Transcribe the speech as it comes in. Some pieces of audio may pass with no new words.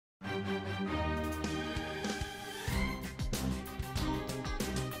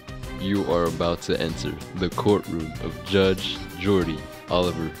You are about to enter the courtroom of Judge Jordi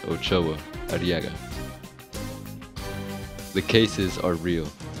Ochoa-Arriaga. The cases are real.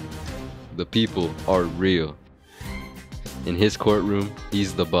 The people are real. In his courtroom,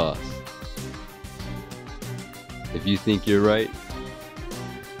 he's the boss. If you think you're right,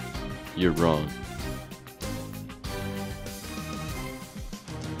 you're wrong.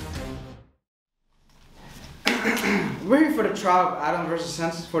 We're here for the trial of Adam versus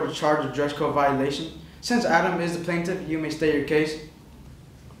Census for the charge of dress code violation. Since Adam is the plaintiff, you may state your case.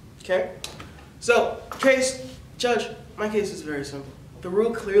 Okay. So, Judge, my case is very simple. The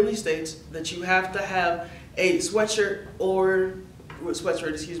rule clearly states that you have to have a sweatshirt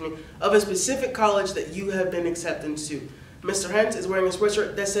of a specific college that you have been accepted to. Mr. Hens is wearing a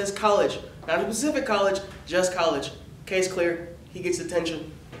sweatshirt that says college. Not a specific college, just college. Case clear. He gets detention.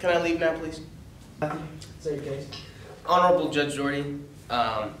 Can I leave now, please? Say your case. Honorable Judge Jordi,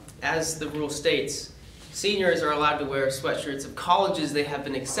 as the rule states, seniors are allowed to wear sweatshirts of colleges they have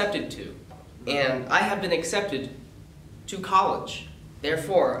been accepted to. And I have been accepted to college.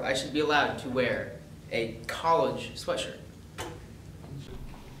 Therefore, I should be allowed to wear a college sweatshirt.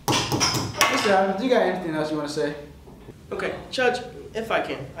 Mr. Adams, do you got anything else you want to say? Okay, Judge, if I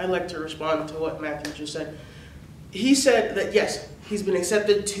can, I'd like to respond to what Matthew just said. He said that, yes, he's been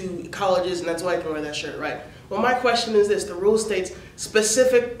accepted to colleges and that's why I can wear that shirt, right? Well, my question is this. The rule states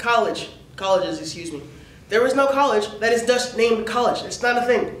specific colleges. There is no college that is just named college. It's not a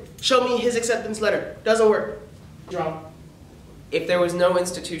thing. Show me his acceptance letter. Doesn't work. Wrong. If there was no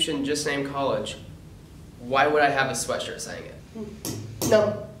institution just named college, why would I have a sweatshirt saying it?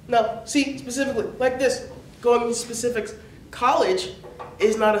 No. See, specifically, like this. Going into specifics. College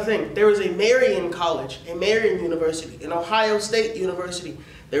is not a thing. There is a Marian College, a Marian University, an Ohio State University.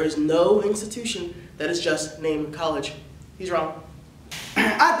 There is no institution that is just named college. He's wrong.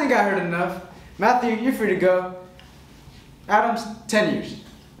 I think I heard enough. Matthew, you're free to go. Adams, 10 years.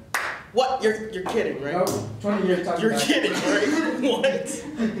 What? You're kidding, right? No, 20 years talking You're about kidding, right? What?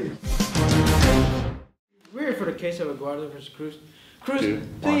 We're here for the case of Eduardo versus Cruz. Cruz,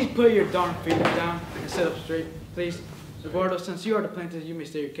 please put your darn feet down and sit up straight, please. Eduardo, since you are the plaintiff, you may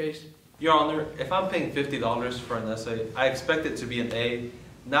state your case. Your Honor, if I'm paying $50 for an essay, I expect it to be an A,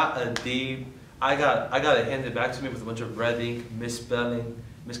 not a D. I got it handed back to me with a bunch of red ink, misspelling,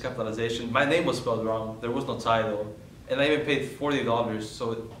 miscapitalization. My name was spelled wrong. There was no title, and I even paid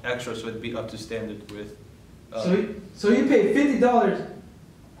 $40 extra, so it'd be up to standard with. So you paid $50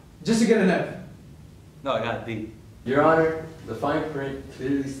 just to get an F? No, I got a D. Your Honor, the fine print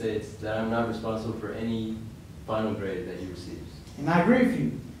clearly states that I'm not responsible for any final grade that he receives. And I agree with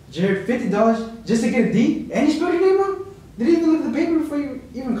you. Jared, $50 just to get a D? And you spelled your name wrong? Did you even look at the paper before you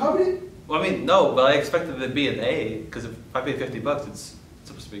even copied it? Well, I mean, no, but I expected it to be an A, because if I pay $50, it's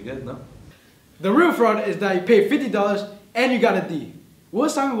supposed to be good, no? The real fraud is that you paid $50 and you got a D. What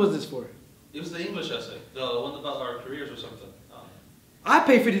assignment was this for? It was the English essay, the one about our careers or something. I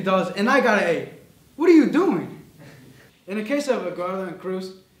paid $50 and I got an A. What are you doing? In the case of Eduardo and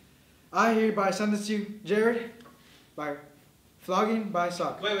Cruz, I hereby sentence you, Jared, by flogging by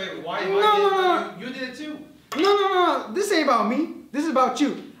sock. Wait, why? No. You did it too. No. This ain't about me. This is about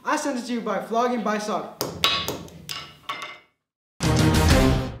you. I sentence you by flogging by sock.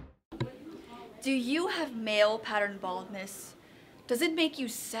 Do you have male pattern baldness? Does it make you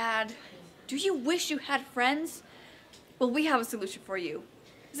sad? Do you wish you had friends? Well, we have a solution for you.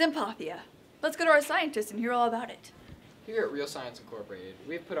 Zympathia. Let's go to our scientists and hear all about it. Here at Real Science Incorporated,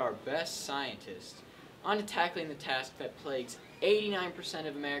 we've put our best scientists onto tackling the task that plagues 89%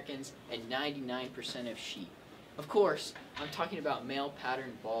 of Americans and 99% of sheep. Of course, I'm talking about male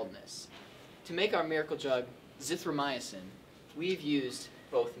pattern baldness. To make our miracle drug, zithromycin, we've used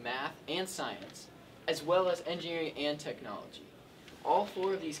both math and science, as well as engineering and technology. All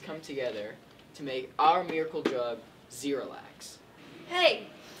four of these come together to make our miracle drug, Zerolax. Hey,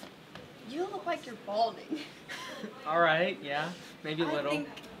 you look like you're balding. Alright, yeah, maybe a I little. think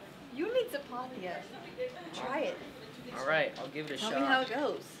you need Zympathia. Try it. Alright, I'll give it a shot. Tell me how it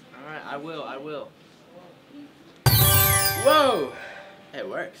goes. Alright, I will. Whoa! It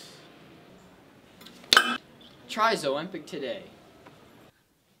works. Try Zoempic today.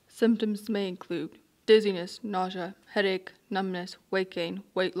 Symptoms may include dizziness, nausea, headache, numbness, weight gain,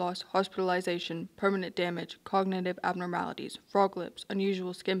 weight loss, hospitalization, permanent damage, cognitive abnormalities, frog lips,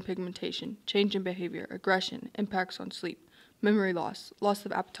 unusual skin pigmentation, change in behavior, aggression, impacts on sleep, memory loss, loss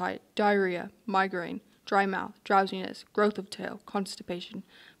of appetite, diarrhea, migraine, dry mouth, drowsiness, growth of tail, constipation,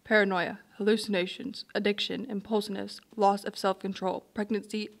 paranoia, hallucinations, addiction, impulsiveness, loss of self-control,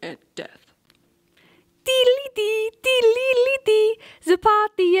 pregnancy, and death.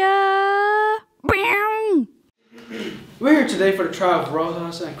 Zympathia. today for the trial of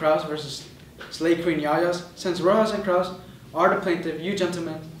Rojas and Krause versus Slade Queen Yayas. Since Rojas and Krause are the plaintiff, you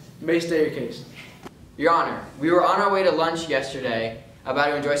gentlemen may stay your case. Your Honor, we were on our way to lunch yesterday, about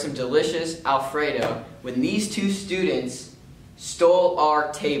to enjoy some delicious Alfredo, when these two students stole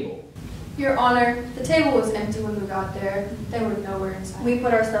our table. Your Honor, the table was empty when we got there. They were nowhere inside. We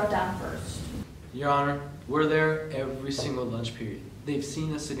put our stuff down first. Your Honor, we're there every single lunch period. They've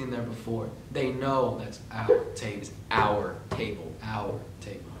seen us sitting there before. They know that's our table. It's our table. Our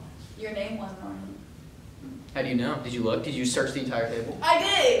table. Your name wasn't on How do you know? Did you look? Did you search the entire table? it. I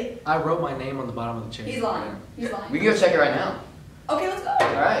did! I wrote my name on the bottom of the chair. He's lying. He's lying. We can go check it right now. Okay, let's go.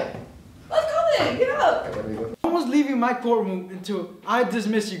 Alright. Let's go then. Get up. Where do we go? I was leaving my courtroom until I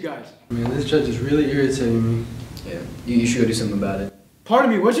dismiss you guys. Man, this judge is really irritating me. Yeah, you should go do something about it.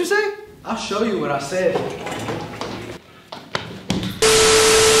 Pardon me, what'd you say? I'll show you what I said.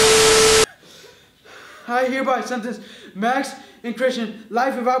 I hereby sentence Max and Christian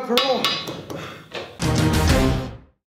life without parole.